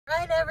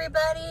right,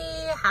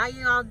 everybody, how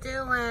you all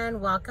doing?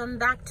 Welcome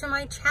back to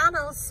my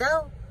channel.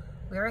 So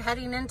we're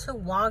heading into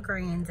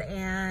Walgreens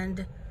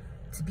and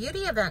it's beauty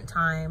event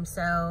time,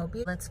 so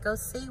let's go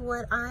see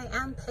what I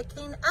am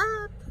picking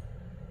up.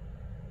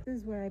 This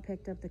is where I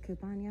picked up the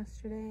coupon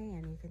yesterday,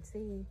 and you can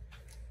see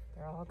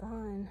they're all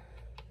gone.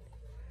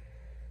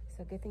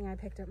 So good thing I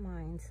picked up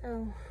mine.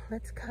 So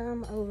let's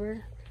come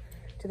over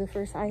to the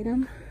first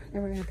item that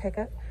we're going to pick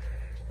up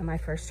on my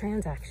first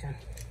transaction.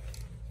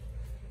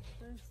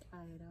 First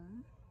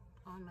item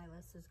on my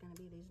list is going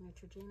to be these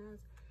Neutrogenas.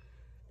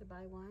 To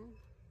buy one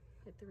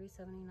at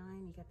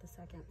 $3.79, you get the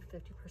second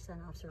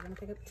 50% off. So we're going to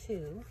pick up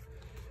two.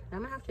 And I'm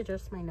going to have to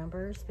adjust my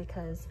numbers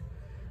because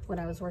when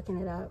I was working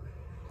it out,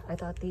 I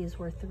thought these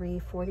were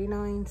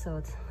 $3.49, so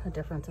it's a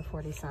difference of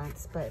 40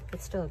 cents, but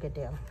it's still a good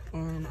deal.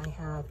 And I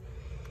have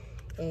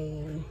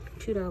a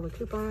 $2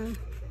 coupon,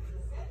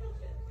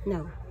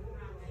 no,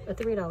 a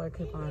 $3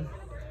 coupon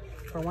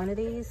for one of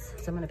these.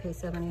 So I'm going to pay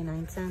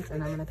 79 cents,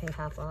 and I'm going to pay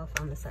half off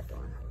on the second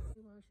one.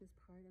 Wash is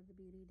part of the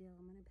beauty deal.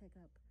 I'm going to pick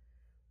up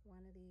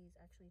one of these,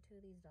 actually two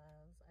of these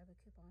dials. I have a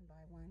coupon,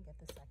 buy one, get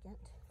the second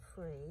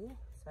free.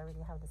 So I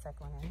already have the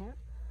second one in here.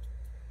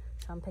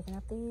 So I'm picking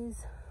up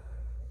these.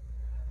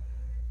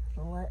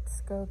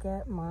 Let's go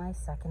get my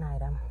second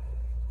item,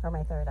 or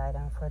my third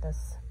item for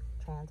this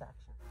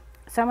transaction.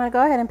 So I'm going to go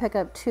ahead and pick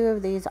up two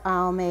of these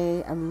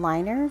Almay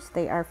liners.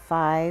 They are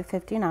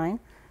 $5.59. And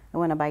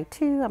when I buy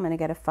two, I'm going to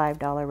get a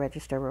 $5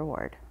 register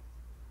reward.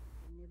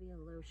 Nivea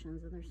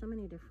lotions, and there's so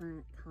many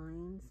different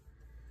kinds.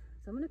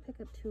 So I'm going to pick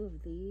up two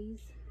of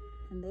these,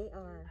 and they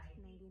are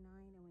 $99.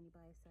 And when you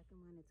buy a second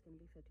one, it's going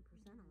to be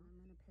 50% off. I'm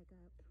going to pick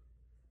up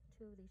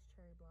two of these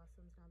cherry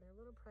blossoms. Now they're a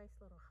little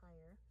priced a little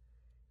higher.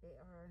 They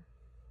are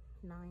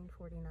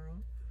 $9.49,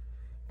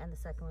 and the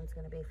second one's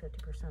going to be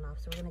 50% off,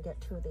 so we're going to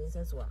get two of these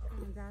as well.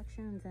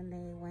 Transactions, and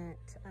they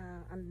went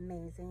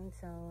amazing,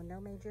 so no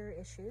major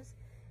issues.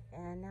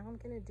 And now I'm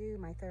going to do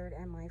my third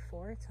and my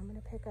fourth. So I'm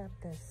going to pick up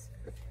this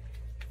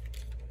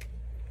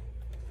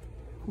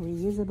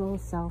reusable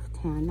self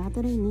tan. Not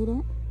that I need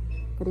it,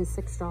 but it's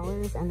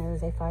 $6, and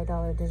there's a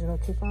 $5 digital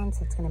coupon,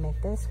 so it's going to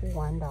make this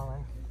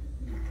 $1.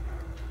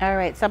 All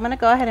right, so I'm going to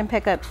go ahead and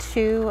pick up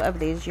two of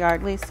these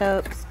Yardley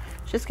soaps.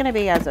 Just going to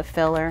be as a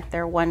filler.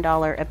 They're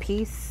 $1 a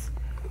piece.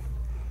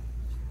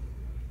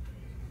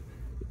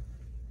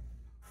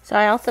 So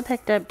I also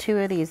picked up two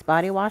of these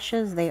body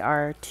washes. They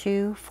are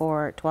two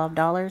for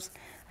 $12.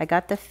 I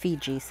got the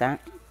Fiji scent.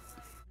 My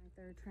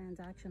third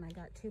transaction, I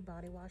got two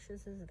body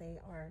washes. They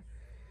are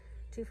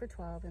 2 for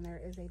 $12, and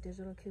there is a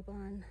digital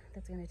coupon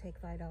that's going to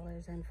take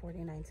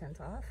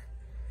 $5.49 off.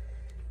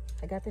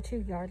 I got the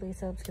two Yardley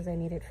soaps because I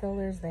needed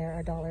fillers. They're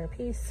 $1 a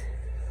piece.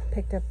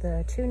 Picked up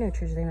the two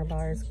Neutrogena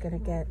bars. Gonna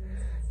get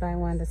buy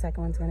one, the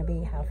second one's gonna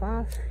be half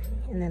off.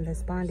 And then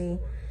this Bondi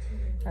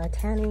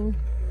tanning,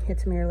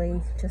 it's merely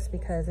just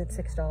because it's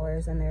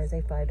 $6 and there's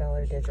a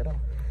 $5 digital.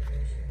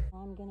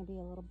 I'm gonna be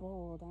a little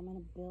bold. I'm gonna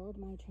build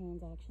my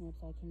transaction up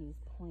so I can use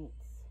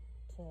points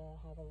to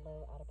have a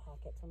low out of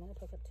pocket. So I'm gonna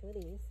pick up two of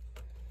these,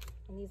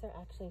 and these are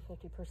actually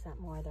 50%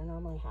 more. They're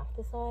normally half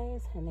the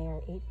size, and they are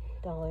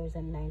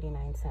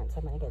 $8.99. So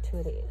I'm gonna get two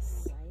of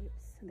these.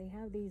 They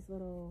have these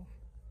little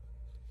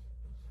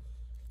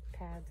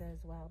pads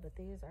as well, but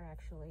these are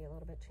actually a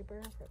little bit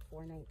cheaper for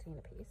 $4.19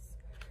 a piece.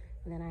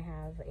 And then I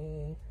have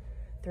a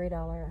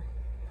 $3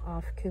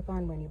 off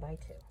coupon when you buy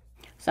two.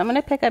 So I'm going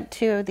to pick up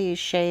two of these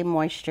Shea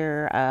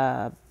Moisture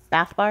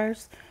bath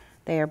bars.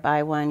 They are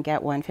buy one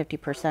get one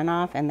 50%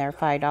 off, and they're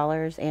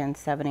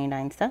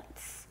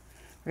 $5.79.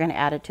 We're going to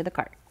add it to the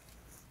cart.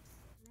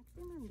 Next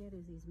thing I'm going to get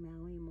is these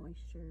Maui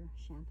Moisture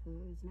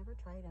shampoos. Never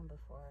tried them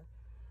before.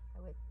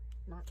 I would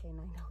not pay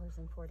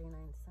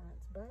 $9.49,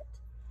 but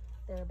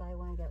they're buy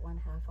one get one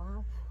half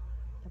off.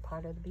 They're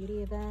part of the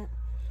beauty event.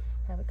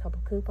 I have a couple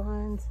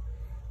coupons,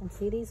 and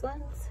see these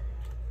ones?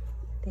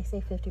 They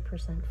say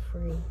 50%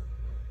 free,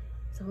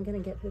 so I'm gonna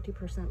get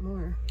 50%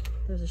 more.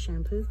 There's a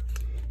shampoo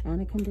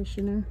and a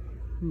conditioner.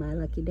 My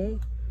lucky day,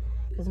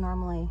 because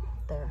normally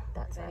they're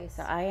that size.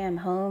 So I am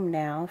home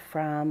now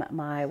from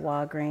my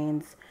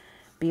Walgreens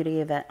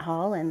beauty event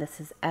haul, and this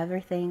is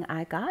everything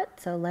I got.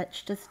 So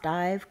let's just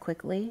dive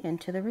quickly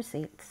into the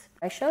receipts.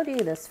 I showed you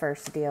this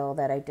first deal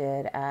that I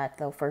did at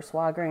the first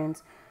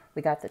Walgreens.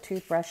 We got the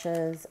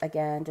toothbrushes,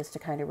 again, just to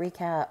kind of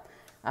recap,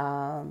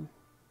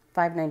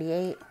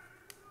 $5.98.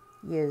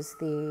 Used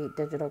the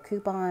digital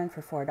coupon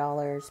for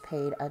 $4,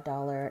 paid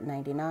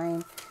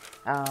 $1.99.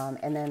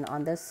 And then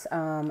on this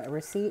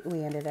receipt,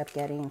 we ended up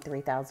getting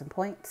 3,000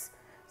 points.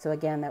 So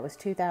again, that was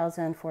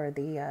 2,000 for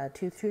the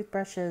two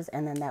toothbrushes,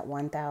 and then that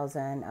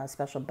 1,000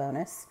 special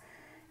bonus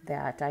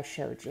that I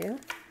showed you.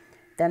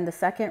 Then the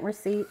second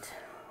receipt,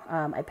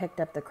 I picked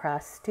up the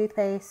Crest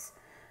toothpaste,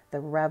 the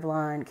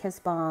Revlon Kiss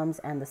Bombs,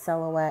 and the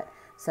Silhouette.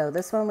 So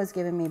this one was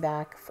giving me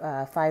back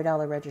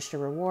 $5 register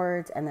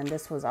rewards, and then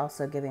this was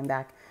also giving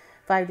back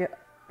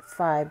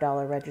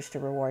 $5 register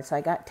rewards. So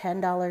I got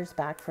 $10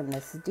 back from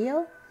this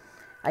deal.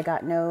 I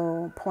got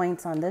no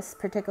points on this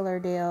particular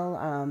deal,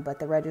 but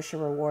the register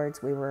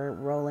rewards, we were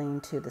rolling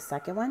to the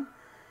second one.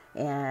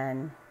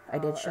 And I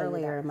did show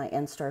earlier in my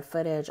in-store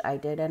footage, I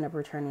did end up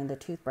returning the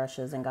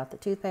toothbrushes and got the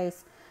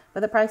toothpaste,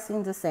 but the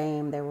pricing's the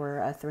same. They were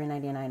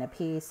 $3.99 a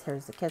piece.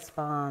 Here's the Kiss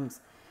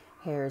Bombs.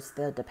 Here's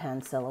the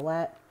Depend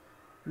Silhouette.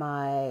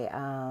 My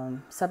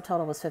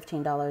subtotal was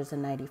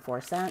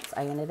 $15.94.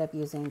 I ended up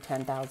using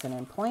 10,000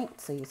 in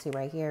points. So you see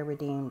right here,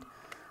 redeemed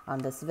on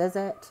this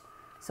visit.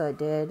 So it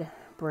did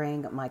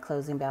bring my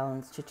closing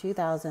balance to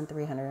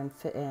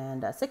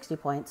 2,360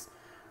 points,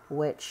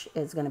 which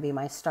is going to be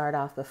my start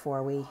off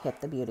before we hit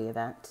the beauty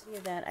event.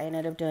 I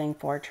ended up doing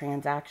 4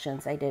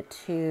 transactions. I did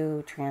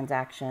 2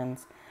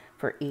 transactions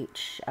for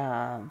each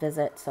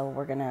visit. So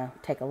we're going to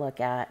take a look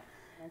at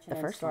the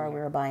first store. We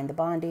were buying the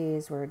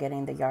Bondies, we were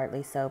getting the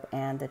Yardley soap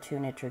and the 2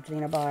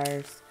 Neutrogena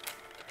bars.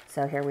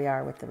 So here we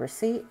are with the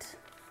receipt.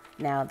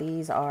 Now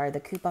these are the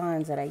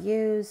coupons that I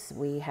use.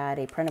 We had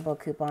a printable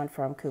coupon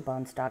from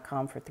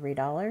coupons.com for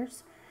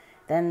 $3.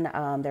 Then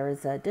there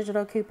was a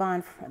digital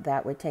coupon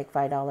that would take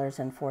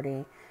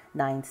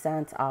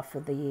 $5.49 off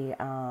of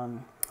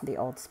the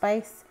Old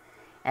Spice.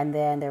 And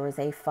then there was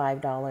a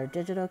 $5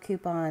 digital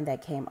coupon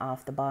that came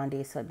off the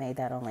Bondi, so it made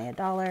that only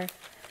 $1.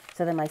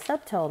 So then my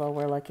subtotal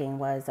we're looking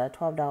was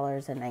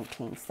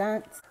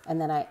 $12.19. And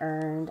then I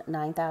earned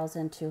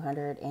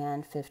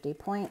 9,250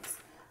 points.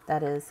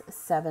 That is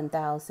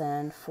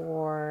 7,000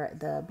 for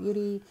the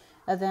beauty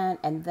event.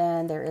 And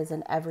then there is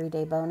an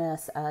everyday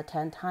bonus,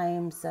 10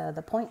 times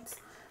the points.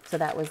 So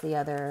that was the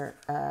other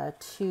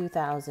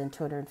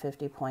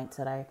 2,250 points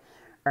that I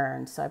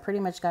earned. So I pretty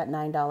much got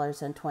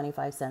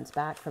 $9.25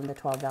 back from the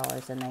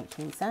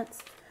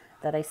 $12.19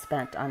 that I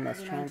spent on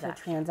this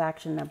transaction.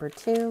 Transaction number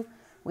 2.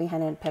 We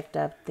had and picked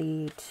up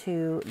the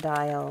 2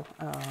 Dial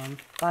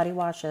body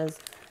washes.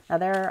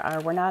 Now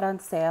were not on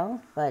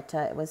sale, but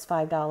it was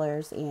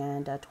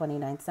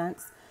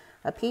 $5.29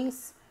 a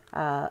piece.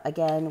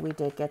 Again, we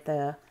did get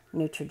the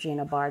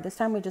Neutrogena bar. This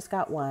time we just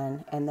got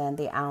 1, and then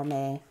the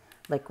Almay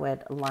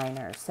liquid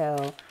liner.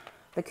 So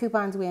the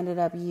coupons we ended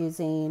up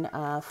using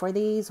for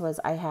these was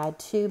I had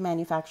 2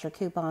 manufacturer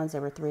coupons. They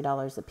were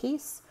 $3 a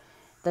piece.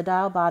 The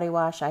Dial body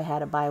wash, I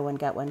had a buy one,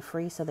 get one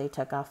free, so they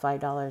took off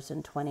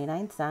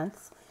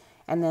 $5.29.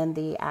 And then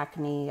the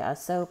Acne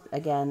soap,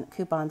 again,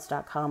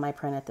 coupons.com, I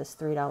printed this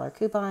 $3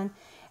 coupon.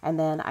 And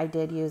then I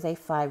did use a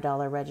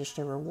 $5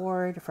 register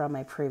reward from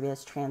my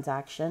previous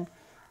transaction,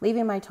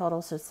 leaving my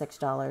total to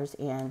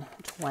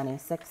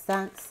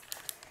 $6.26.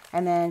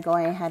 And then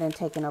going ahead and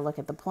taking a look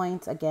at the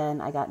points,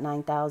 again, I got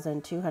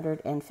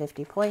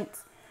 9,250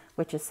 points,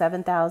 which is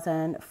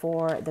 7,000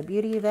 for the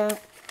beauty event,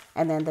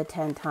 and then the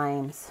 10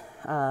 times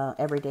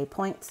everyday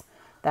points.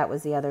 That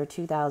was the other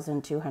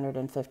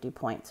 2,250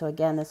 points. So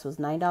again, this was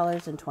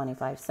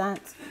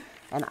 $9.25,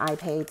 and I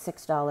paid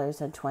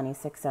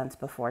 $6.26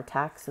 before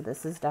tax. So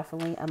this is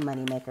definitely a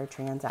moneymaker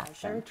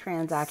transaction. Third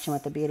transaction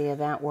with the beauty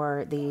event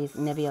were these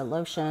Nivea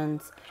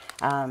lotions.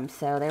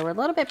 So they were a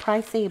little bit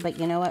pricey, but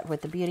you know what?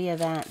 With the beauty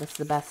event, this is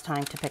the best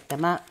time to pick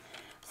them up.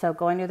 So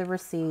going to the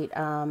receipt,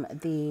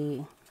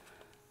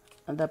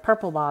 the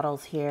purple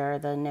bottles here,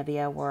 the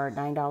Nivea, were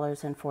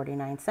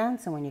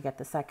 $9.49, and when you get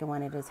the second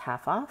one, it is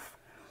half off.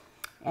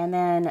 And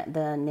then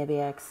the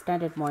Nivea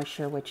Extended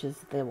Moisture, which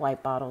is the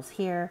white bottles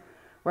here,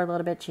 were a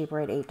little bit cheaper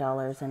at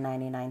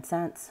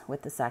 $8.99,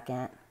 with the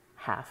second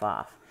half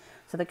off.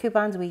 So the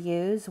coupons we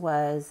used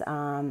was,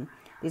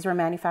 these were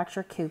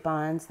manufacturer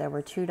coupons. There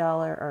were $2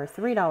 or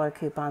 $3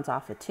 coupons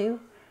off of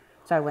 2.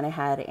 So I went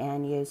ahead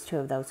and used 2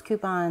 of those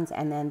coupons.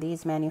 And then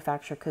these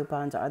manufacturer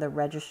coupons are the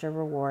register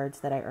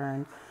rewards that I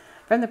earned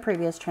from the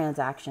previous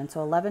transaction.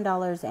 So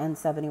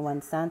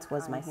 $11.71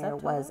 was my subtotal.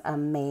 It was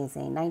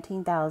amazing.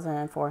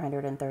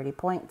 19,430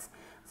 points.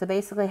 So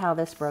basically how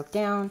this broke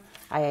down,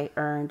 I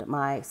earned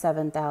my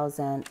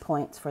 7,000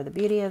 points for the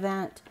beauty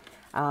event.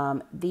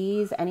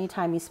 These,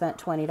 anytime you spent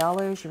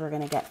 $20, you were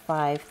going to get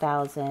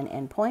 5,000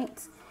 in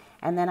points.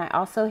 And then I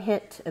also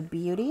hit a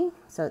beauty.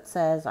 So it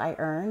says I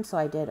earned. So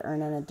I did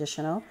earn an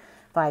additional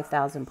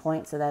 5,000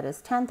 points. So that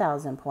is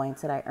 10,000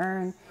 points that I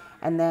earned.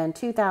 And then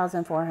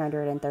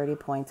 2,430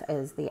 points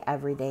is the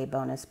everyday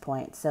bonus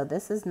points. So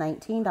this is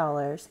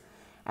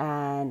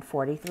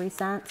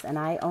 $19.43, and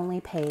I only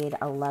paid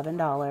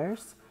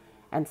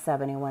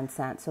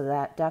 $11.71. So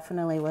that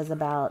definitely was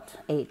about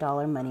 $8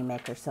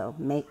 moneymaker. So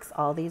makes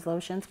all these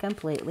lotions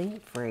completely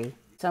free.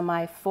 So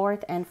my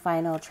fourth and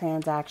final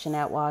transaction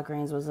at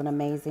Walgreens was an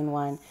amazing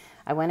one.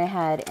 I went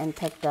ahead and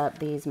picked up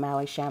these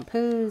Maui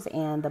shampoos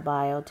and the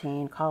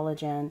Biotin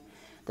Collagen,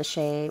 the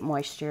Shea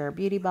Moisture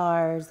Beauty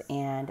Bars,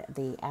 and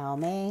the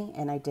Almay,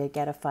 and I did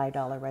get a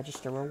 $5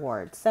 register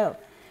reward. So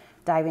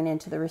diving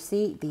into the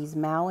receipt, these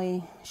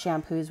Maui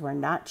shampoos were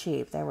not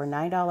cheap. They were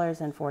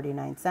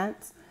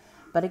 $9.49.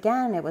 But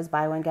again, it was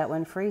buy one, get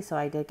one free, so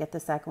I did get the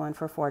second one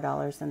for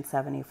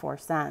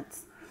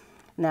 $4.74.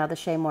 Now, the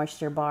Shea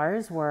Moisture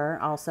bars were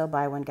also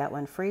buy one, get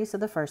one free, so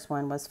the first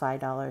one was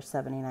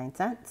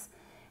 $5.79,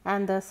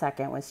 and the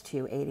second was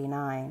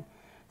 $2.89.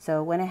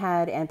 So went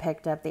ahead and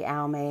picked up the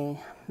Almay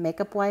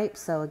makeup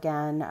wipes. So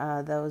again,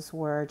 those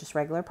were just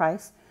regular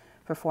price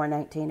for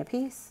 $4.19 a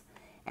piece.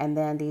 And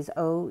then these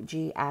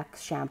OGX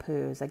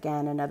shampoos,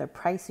 again, another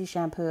pricey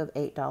shampoo of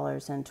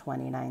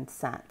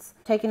 $8.29.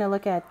 Taking a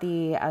look at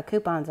the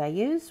coupons I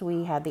used,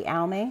 we had the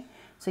Almay,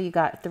 so you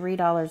got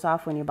 $3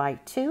 off when you buy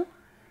 2.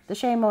 The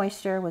Shea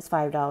Moisture was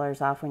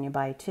 $5 off when you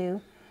buy 2.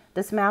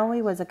 This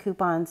Maui was a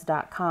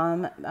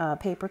coupons.com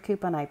paper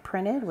coupon I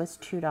printed, was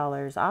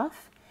 $2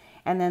 off.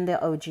 And then the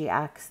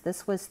OGX,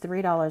 this was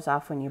 $3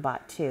 off when you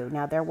bought 2.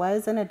 Now there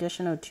was an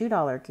additional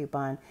 $2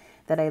 coupon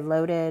that I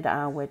loaded,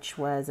 which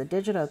was a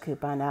digital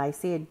coupon. Now I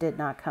see it did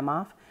not come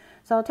off.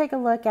 So I'll take a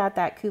look at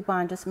that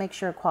coupon, just make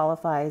sure it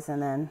qualifies,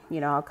 and then,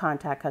 you know, I'll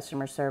contact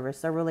customer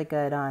service. They're really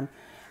good on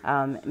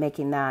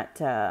making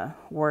that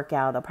work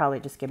out. They'll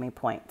probably just give me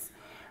points.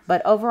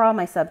 But overall,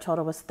 my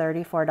subtotal was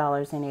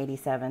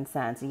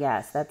 $34.87.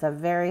 Yes, that's a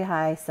very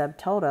high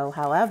subtotal.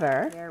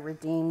 However, I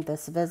redeemed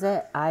this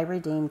visit. I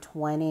redeemed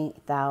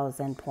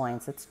 20,000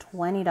 points. It's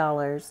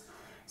 $20.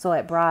 So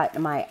it brought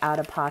my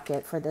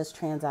out-of-pocket for this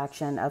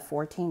transaction of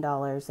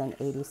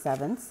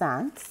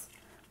 $14.87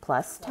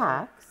 plus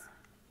tax.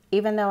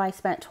 Even though I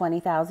spent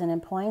 20,000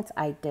 in points,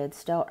 I did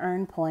still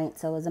earn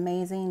points. So it was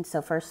amazing.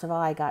 So first of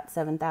all, I got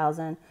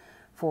 7,000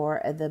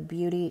 for the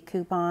beauty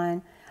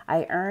coupon.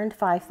 I earned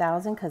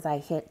 5,000 because I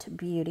hit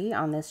beauty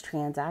on this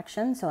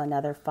transaction, so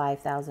another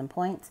 5,000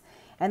 points.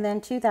 And then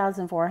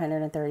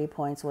 2,430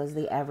 points was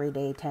the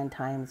everyday 10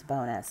 times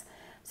bonus.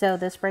 So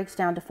this breaks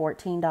down to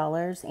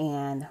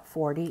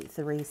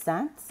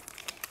 $14.43.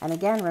 And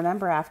again,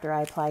 remember, after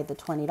I applied the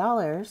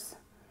 $20,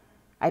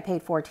 I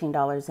paid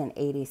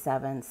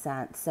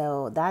 $14.87.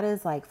 So that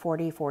is like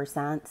 44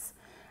 cents.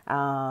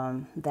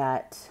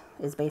 That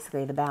is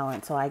basically the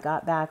balance. So I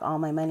got back all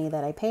my money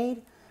that I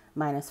paid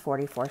minus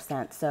 44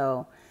 cents.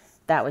 So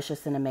that was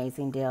just an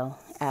amazing deal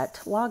at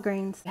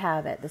Walgreens.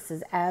 Have it. This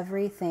is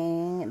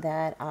everything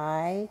that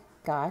I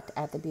got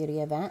at the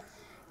beauty event.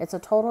 It's a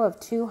total of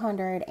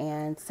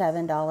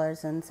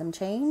 $207 and some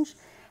change.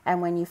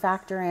 And when you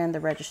factor in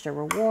the register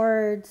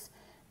rewards,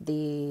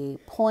 the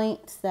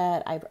points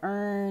that I've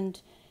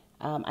earned,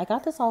 I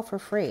got this all for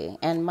free.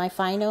 And my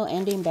final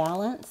ending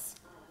balance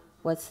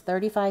was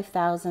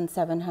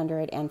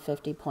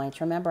 35,750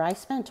 points. Remember, I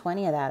spent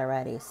 20 of that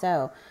already.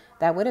 So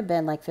that would have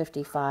been like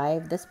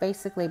 55. This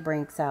basically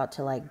brings out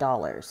to like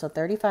dollars. So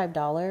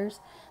 $35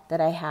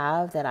 that I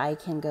have that I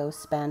can go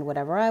spend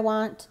whatever I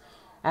want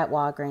at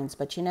Walgreens.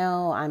 But you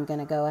know, I'm going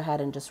to go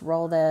ahead and just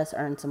roll this,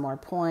 earn some more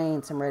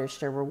points, some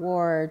register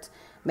rewards,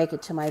 make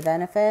it to my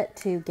benefit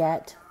to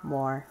get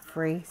more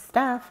free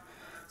stuff.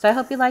 So I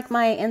hope you like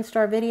my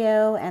in-store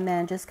video, and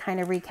then just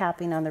kind of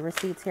recapping on the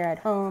receipts here at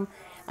home.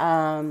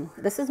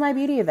 This is my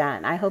beauty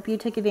event. I hope you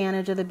took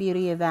advantage of the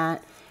beauty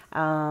event.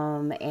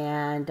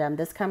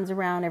 This comes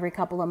around every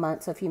couple of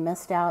months. So if you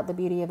missed out the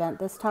beauty event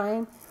this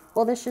time,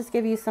 well, this just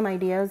gives you some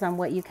ideas on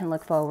what you can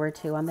look forward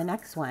to on the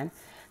next one.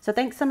 So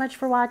thanks so much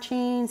for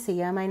watching. See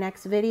you on my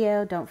next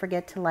video. Don't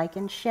forget to like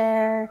and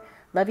share.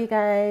 Love you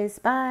guys.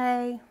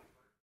 Bye.